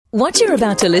What you're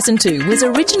about to listen to was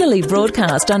originally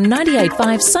broadcast on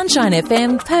 98.5 Sunshine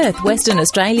FM, Perth, Western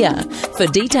Australia. For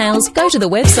details, go to the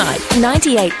website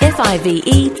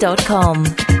 98five.com.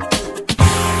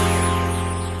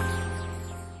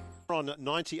 On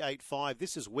 98.5,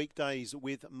 this is Weekdays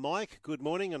with Mike. Good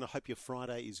morning, and I hope your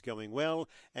Friday is going well.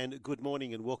 And good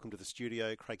morning and welcome to the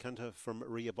studio, Craig Hunter from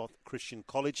Rehoboth Christian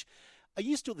College. Are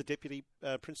you still the deputy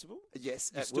principal?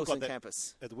 Yes, at Wilson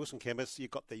campus. At the Wilson campus, you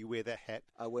wear that hat.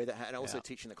 I wear that hat, and I also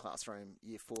teach in the classroom,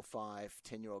 year 4, 5,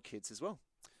 10-year-old kids as well.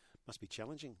 Must be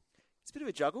challenging. It's a bit of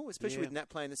a juggle, especially with NAT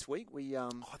playing this week. We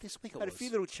had a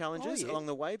few little challenges along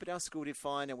the way, but our school did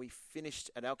fine, and we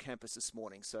finished at our campus this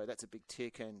morning, so that's a big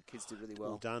tick, and kids did really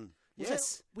well. Well done.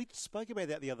 Yes. We spoke about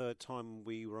that the other time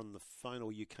we were on the phone,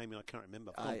 or you came in, I can't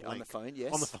remember. On the phone,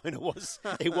 yes. On the phone it was.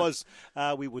 It was.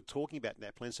 We were talking about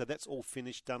NAT plan, so that's all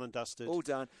finished, done and dusted. All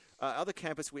done. Other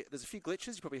campus, there's a few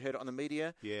glitches. You probably heard it on the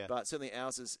media. Yeah. But certainly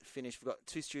ours is finished. We've got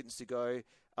 2 students to go.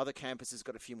 Other campuses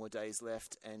got a few more days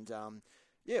left, and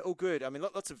all good. I mean,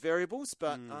 lots of variables,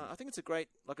 but I think it's a great,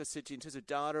 like I said to you, in terms of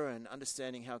data and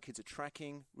understanding how kids are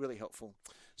tracking, really helpful.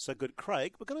 So good.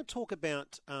 Craig, we're going to talk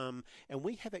about, and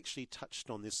we have actually touched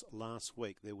on this last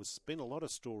week. There was been a lot of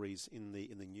stories in the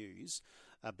news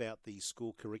about the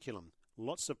school curriculum.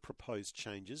 Lots of proposed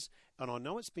changes, and I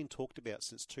know it's been talked about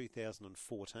since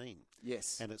 2014.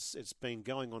 Yes. And it's been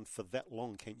going on for that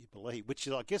long, can you believe? Which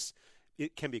is, I guess,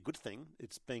 it can be a good thing.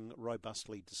 It's being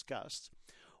robustly discussed.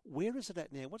 Where is it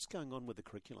at now? What's going on with the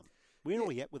curriculum? Where are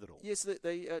we at with it all? Yes,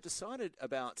 they decided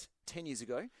about 10 years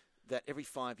ago that every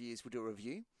 5 years we'll do a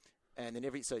review. And then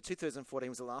 2014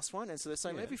 was the last one. And so they're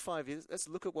saying every 5 years, let's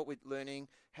look at what we're learning,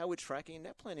 how we're tracking, and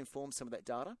that plan informs some of that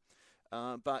data.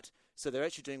 So they're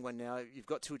actually doing one now. You've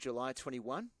got till July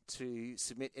 21 to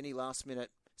submit any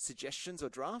last-minute suggestions or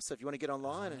drafts. So if you want to get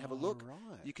online and have a look,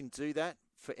 you can do that.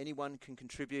 Anyone can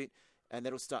contribute, and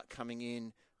that'll start coming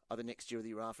in either next year or the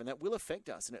year after. And that will affect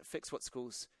us, and it affects what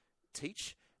schools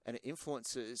teach, and it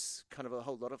influences kind of a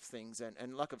whole lot of things.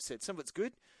 And like I've said, some of it's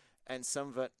good, and some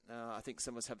of it I think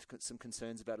some of us have some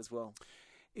concerns about as well.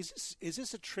 Is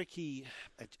this a tricky,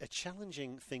 a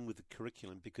challenging thing with the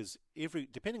curriculum? Because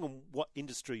depending on what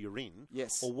industry you're in,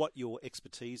 yes, or what your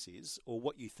expertise is, or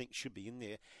what you think should be in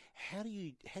there, how do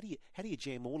you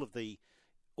jam all of these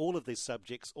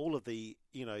subjects, all of the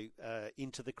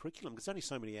into the curriculum? Because there's only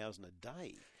so many hours in a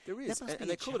day. There is, and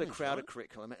they call it a crowded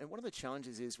curriculum. And one of the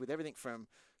challenges is with everything from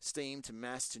STEAM to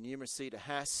maths to numeracy to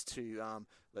HASS to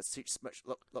let's teach a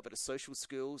lot better social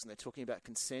skills, and they're talking about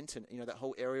consent and that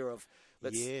whole area of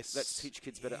let's teach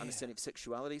kids better understanding of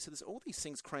sexuality. So there's all these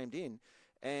things crammed in,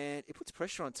 and it puts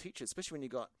pressure on teachers, especially when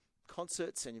you've got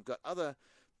concerts and you've got other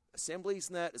assemblies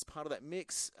and that as part of that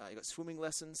mix. You've got swimming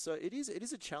lessons, so it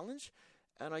is a challenge.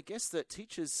 And I guess that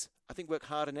teachers, I think, work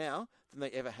harder now than they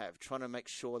ever have, trying to make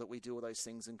sure that we do all those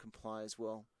things and comply as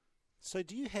well. So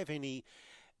do you have any...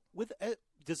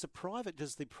 Does the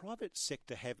private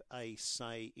sector have a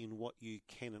say in what you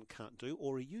can and can't do,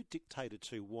 or are you dictated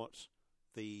to what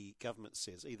the government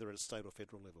says, either at a state or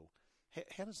federal level?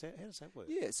 How does that work?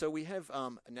 Yeah, so we have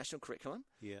a national curriculum,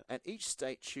 and each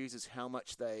state chooses how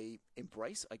much they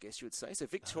embrace, I guess you would say. So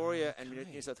Victoria and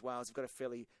New South Wales have got a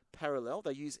fairly parallel.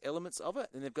 They use elements of it,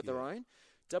 and they've got their own.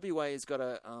 WA has got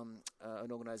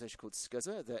an organisation called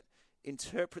SCSA that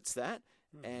interprets that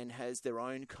and has their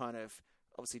own kind of,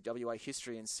 obviously, WA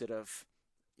history instead of,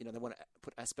 they want to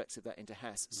put aspects of that into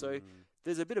HASS. So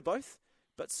there's a bit of both,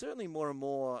 but certainly more and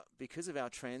more, because of our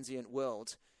transient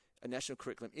world, a national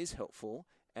curriculum is helpful,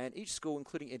 and each school,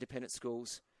 including independent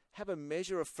schools, have a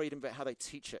measure of freedom about how they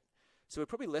teach it. So we're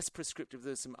probably less prescriptive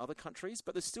than some other countries,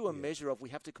 but there's still a measure of we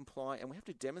have to comply and we have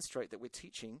to demonstrate that we're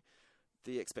teaching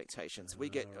the expectations. We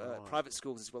get private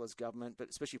schools as well as government, but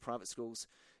especially private schools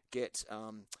get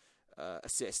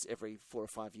assessed every 4 or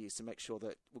 5 years to make sure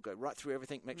that we'll go right through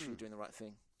everything, make sure you're doing the right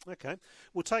thing. Okay.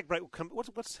 We'll take a break. We'll come.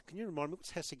 Can you remind me,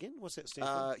 what's HASS again? What's that stand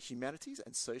for? Humanities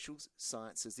and Social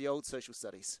Sciences, the old social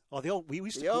studies. Oh, we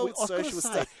used to call it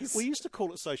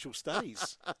social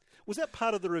studies. Was that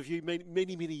part of the review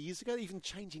many years ago, even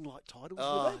changing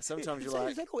titles? Sometimes you're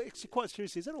Is that all, quite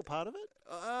seriously, is that all part of it?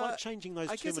 Like changing those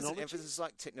terminologies? I guess it's an emphasis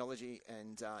like technology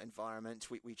and environment.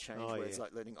 We change words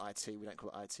like learning IT. We don't call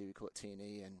it IT, we call it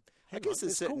T&E. And I guess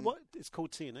it's called what? It's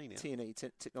called T&E now. T&E,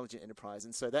 Technology and Enterprise.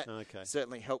 And so that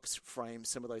certainly helps frame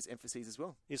some of those emphases as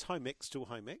well. Is home ec still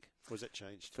home ec, or has that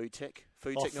changed? Food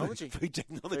technology. Food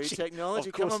technology. Food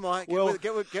technology. Come on, Mike.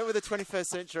 Get with the 21st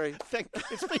century.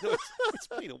 It's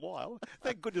been a while.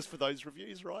 Thank goodness for those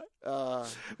reviews, right?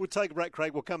 We'll take a break,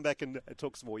 Craig. We'll come back and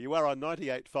talk some more. You are on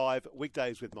 98.5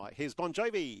 Weekdays with Mike. Here's Bon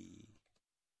Jovi.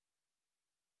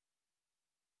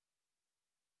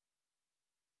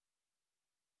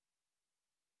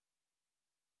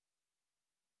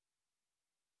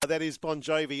 That is Bon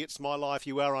Jovi, It's My Life.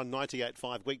 You are on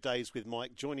 98.5 weekdays with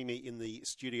Mike. Joining me in the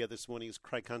studio this morning is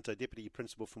Craig Hunter, Deputy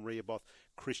Principal from Rehoboth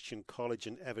Christian College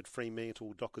and avid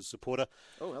Fremantle Dockers supporter.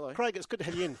 Oh, hello. Craig, it's good to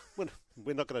have you in.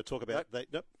 We're not going to talk about that.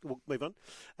 Nope, we'll move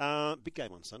on. Big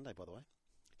game on Sunday, by the way.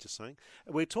 Just saying.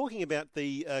 We're talking about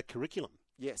the curriculum.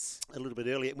 Yes. A little bit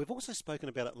earlier. We've also spoken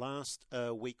about it last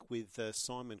week with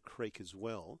Simon Creek as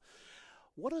well.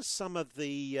 What are some of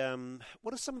the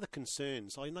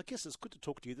concerns? I guess it's good to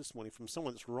talk to you this morning from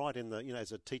someone that's right in the,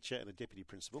 as a teacher and a deputy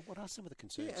principal. What are some of the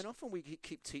concerns? Yeah, and often we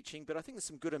keep teaching, but I think there's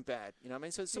some good and bad.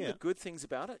 So some of the good things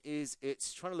about it is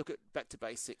it's trying to look at back to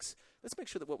basics. Let's make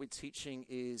sure that what we're teaching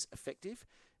is effective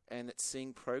and it's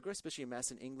seeing progress, especially in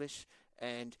maths and English.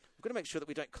 And we've got to make sure that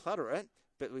we don't clutter it,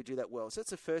 but we do that well. So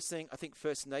that's the first thing. I think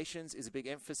First Nations is a big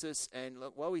emphasis. And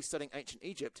while we're studying ancient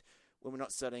Egypt, when we're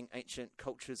not studying ancient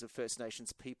cultures of First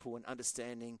Nations people and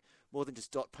understanding more than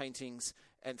just dot paintings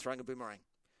and throwing a boomerang.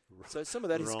 So some of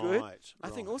that is good. I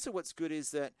think also what's good is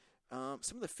that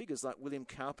some of the figures like William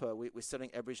Cowper, we're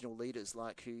studying Aboriginal leaders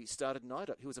like who started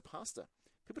NIDOC, who was a pastor.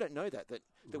 People don't know that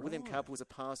William Cowper was a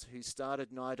pastor who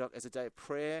started NIDOC as a day of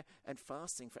prayer and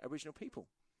fasting for Aboriginal people.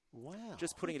 Wow.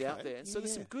 Just putting it out there. And so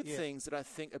there's some good things that I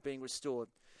think are being restored.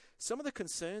 Some of the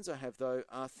concerns I have, though,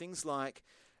 are things like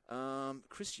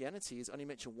Christianity is only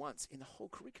mentioned once in the whole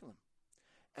curriculum.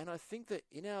 And I think that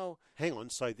in our... Hang on,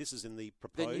 so this is in the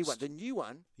proposed... The new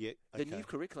one. Yeah, okay. The new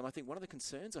curriculum, I think one of the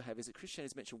concerns I have is that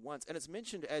Christianity is mentioned once. And it's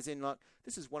mentioned as in,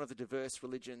 this is one of the diverse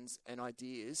religions and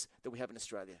ideas that we have in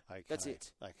Australia. Okay. That's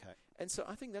it. Okay. And so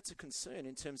I think that's a concern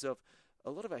in terms of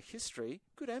a lot of our history,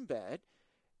 good and bad.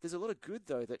 There's a lot of good,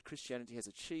 though, that Christianity has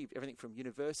achieved. Everything from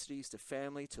universities to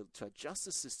family to a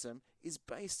justice system is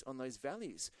based on those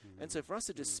values. And so for us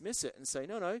to dismiss it and say,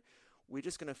 no, we're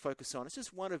just going to focus on, it's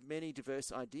just one of many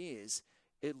diverse ideas,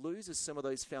 it loses some of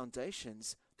those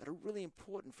foundations that are really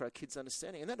important for our kids'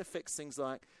 understanding. And that affects things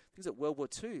like World War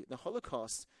II, the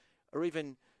Holocaust, are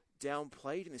even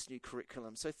downplayed in this new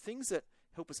curriculum. So things that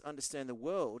help us understand the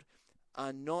world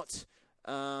are not...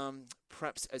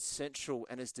 perhaps as central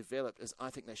and as developed as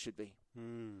I think they should be.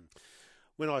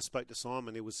 When I spoke to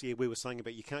Simon, we were saying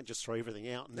about you can't just throw everything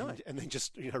out and then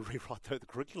just rewrite the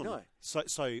curriculum. No.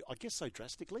 So I guess so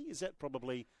drastically. Is that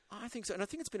probably? I think so, and I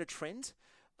think it's been a trend.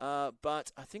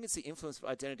 But I think it's the influence of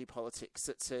identity politics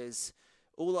that says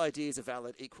all ideas are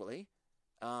valid equally,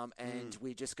 and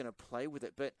we're just going to play with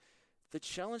it. But the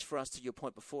challenge for us, to your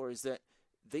point before, is that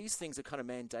these things are kind of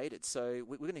mandated. So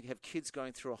we're going to have kids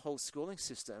going through a whole schooling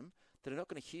system that are not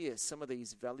going to hear some of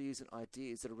these values and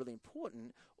ideas that are really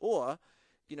important. Or,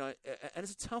 and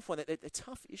it's a tough one. They're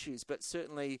tough issues, but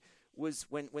certainly was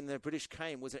when the British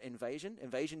came, was it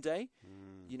Invasion Day,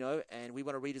 and we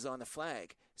want to redesign the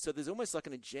flag. So there's almost like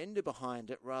an agenda behind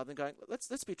it rather than going,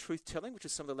 let's be truth-telling, which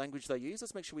is some of the language they use.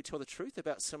 Let's make sure we tell the truth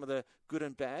about some of the good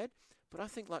and bad. But I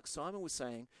think, like Simon was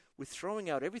saying, we're throwing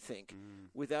out everything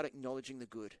without acknowledging the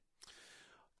good.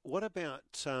 What about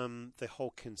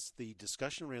the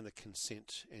discussion around the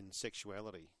consent and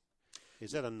sexuality?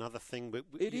 Is that another thing?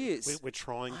 It is. We're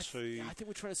trying to... I think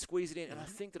we're trying to squeeze it in, and I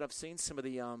think that I've seen some of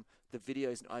the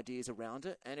videos and ideas around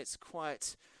it, and it's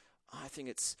quite... I think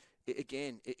it's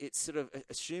sort of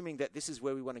assuming that this is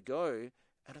where we want to go,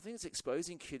 and I think it's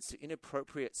exposing kids to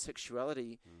inappropriate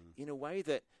sexuality in a way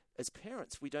that, as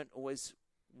parents, we don't always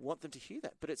want them to hear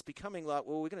that. But it's becoming like,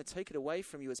 well, we're going to take it away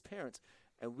from you as parents,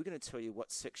 and we're going to tell you what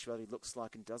sexuality looks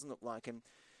like and doesn't look like. And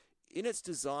in its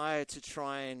desire to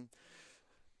try and,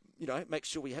 make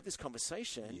sure we have this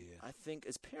conversation, I think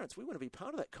as parents, we want to be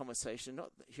part of that conversation, not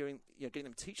hearing, getting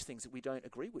them teach things that we don't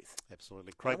agree with.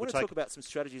 Absolutely. Craig, I want to talk about some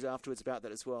strategies afterwards about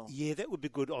that as well. Yeah, that would be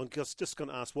good. I'm just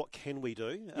going to ask, what can we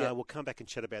do? We'll come back and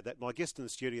chat about that. My guest in the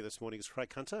studio this morning is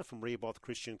Craig Hunter from Rehoboth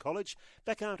Christian College.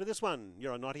 Back after this one,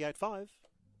 you're on 98.5.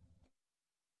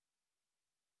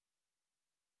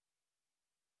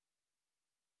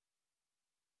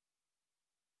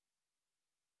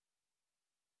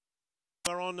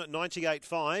 We're on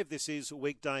 98.5. This is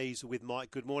Weekdays with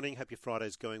Mike. Good morning. Hope your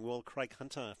Friday's going well. Craig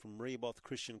Hunter from Rehoboth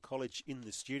Christian College in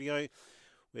the studio.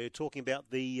 We're talking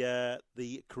about the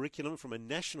curriculum from a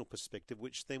national perspective,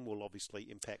 which then will obviously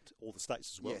impact all the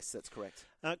states as well. Yes, that's correct.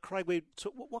 Craig,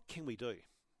 what can we do?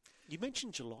 You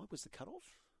mentioned July was the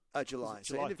cut-off? July.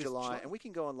 So end of July. And we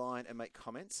can go online and make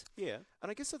comments. Yeah.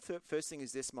 And I guess the first thing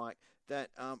is this, Mike, that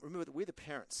remember that we're the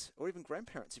parents or even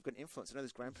grandparents who've got influence. I know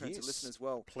there's grandparents that listen as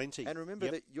well. Plenty. And remember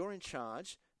that you're in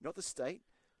charge, not the state,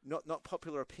 not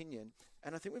popular opinion.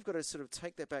 And I think we've got to sort of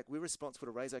take that back. We're responsible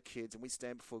to raise our kids, and we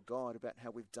stand before God about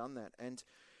how we've done that. And,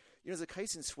 there's a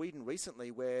case in Sweden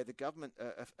recently where the government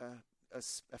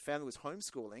a family was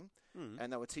homeschooling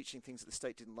and they were teaching things that the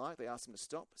state didn't like. They asked them to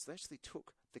stop. So they actually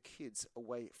took the kids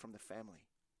away from the family.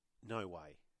 No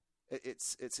way.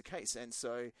 It's a case. And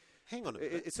so hang on a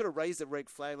minute. It sort of raised a red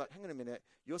flag. Like, hang on a minute.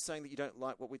 You're saying that you don't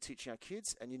like what we're teaching our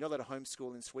kids and you're not allowed to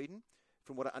homeschool in Sweden,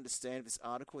 from what I understand of this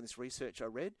article and this research I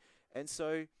read. And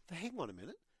so... Hang on a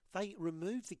minute. They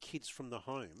removed the kids from the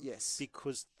home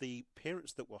because the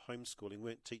parents that were homeschooling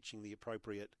weren't teaching the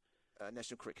appropriate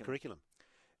national curriculum.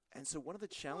 And so one of the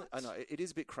challenges, I know it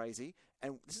is a bit crazy,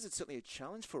 and this is certainly a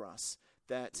challenge for us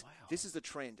that this is the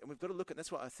trend, and we've got to look at. That's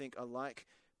why I think I like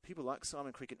people like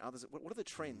Simon Crick and others. What are the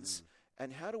trends,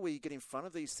 and how do we get in front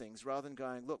of these things rather than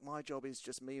going, look, my job is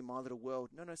just me and my little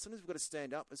world. No, sometimes we've got to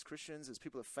stand up as Christians, as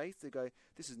people of faith, to go,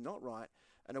 this is not right.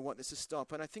 And I want this to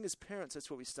stop. And I think as parents, that's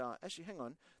where we start. Actually, hang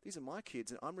on. These are my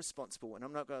kids, and I'm responsible, and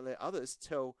I'm not going to let others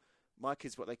tell my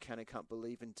kids what they can and can't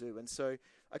believe and do. And so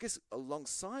I guess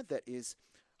alongside that is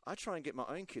I try and get my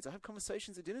own kids. I have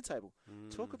conversations at dinner table.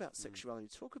 Talk about sexuality.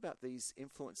 Talk about these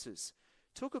influences.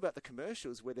 Talk about the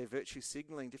commercials where they're virtue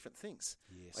signaling different things.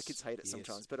 Yes. My kids hate it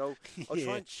sometimes, but I'll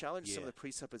try and challenge some of the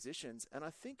presuppositions. And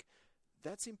I think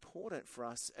that's important for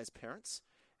us as parents,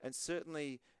 and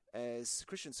certainly as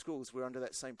Christian schools, we're under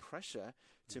that same pressure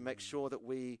to make sure that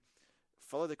we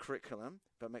follow the curriculum,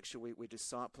 but make sure we're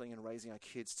discipling and raising our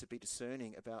kids to be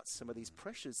discerning about some of these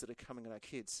pressures that are coming on our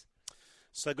kids.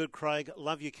 So good, Craig.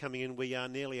 Love you coming in. We are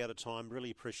nearly out of time. Really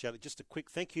appreciate it. Just a quick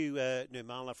thank you,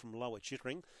 Nirmala from Lower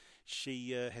Chittering.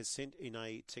 She has sent in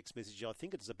a text message. I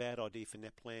think it's a bad idea for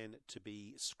NAPLAN to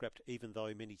be scrapped, even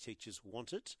though many teachers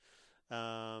want it.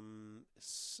 Coming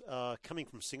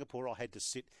from Singapore, I had to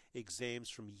sit exams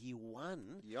from year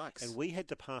 1. Yikes. And we had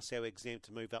to pass our exam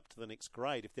to move up to the next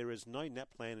grade. If there is no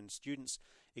NAPLAN and students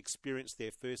experience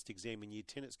their first exam in year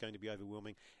 10, it's going to be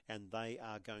overwhelming, and they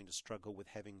are going to struggle with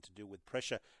having to deal with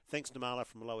pressure. Thanks, Nirmala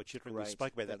from Lower Chittering. We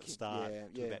spoke about that at the start,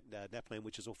 about NAPLAN,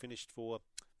 which is all finished for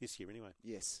this year anyway.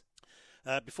 Yes.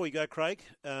 Before you go, Craig,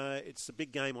 it's a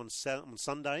big game on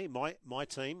Sunday. My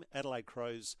team, Adelaide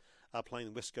Crows, are playing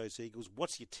the West Coast Eagles.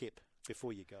 What's your tip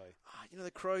before you go? The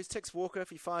Crows, Tex Walker, if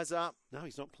he fires up. No,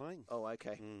 he's not playing. Oh,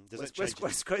 okay.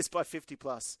 West Coast by 50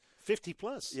 plus. 50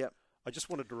 plus? Yep. I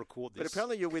just wanted to record this. But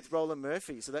apparently you're with Roland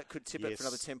Murphy, so that could tip it for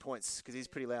another 10 points because he's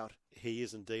pretty loud. He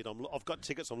is indeed. I've got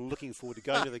tickets. I'm looking forward to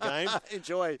going to the game.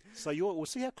 Enjoy. So we'll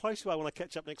see how close you are when I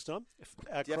catch up next time. Do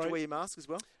you have to wear your mask as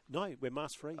well? No, we're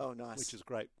mask-free. Oh, nice. Which is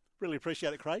great. Really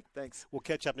appreciate it, Craig. Thanks. We'll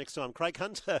catch up next time. Craig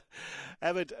Hunter,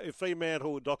 avid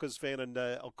Fremantle Dockers fan and,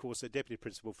 of course, a Deputy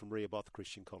Principal from Rehoboth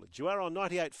Christian College. You are on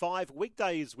 98.5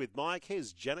 weekdays with Mike.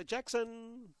 Here's Janet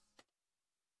Jackson.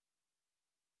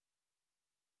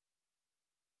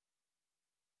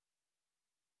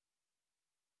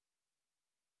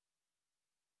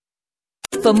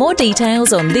 For more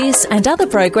details on this and other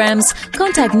programs,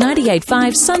 contact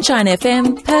 98.5 Sunshine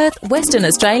FM, Perth, Western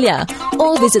Australia,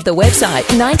 or visit the website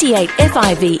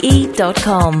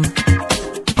 98five.com.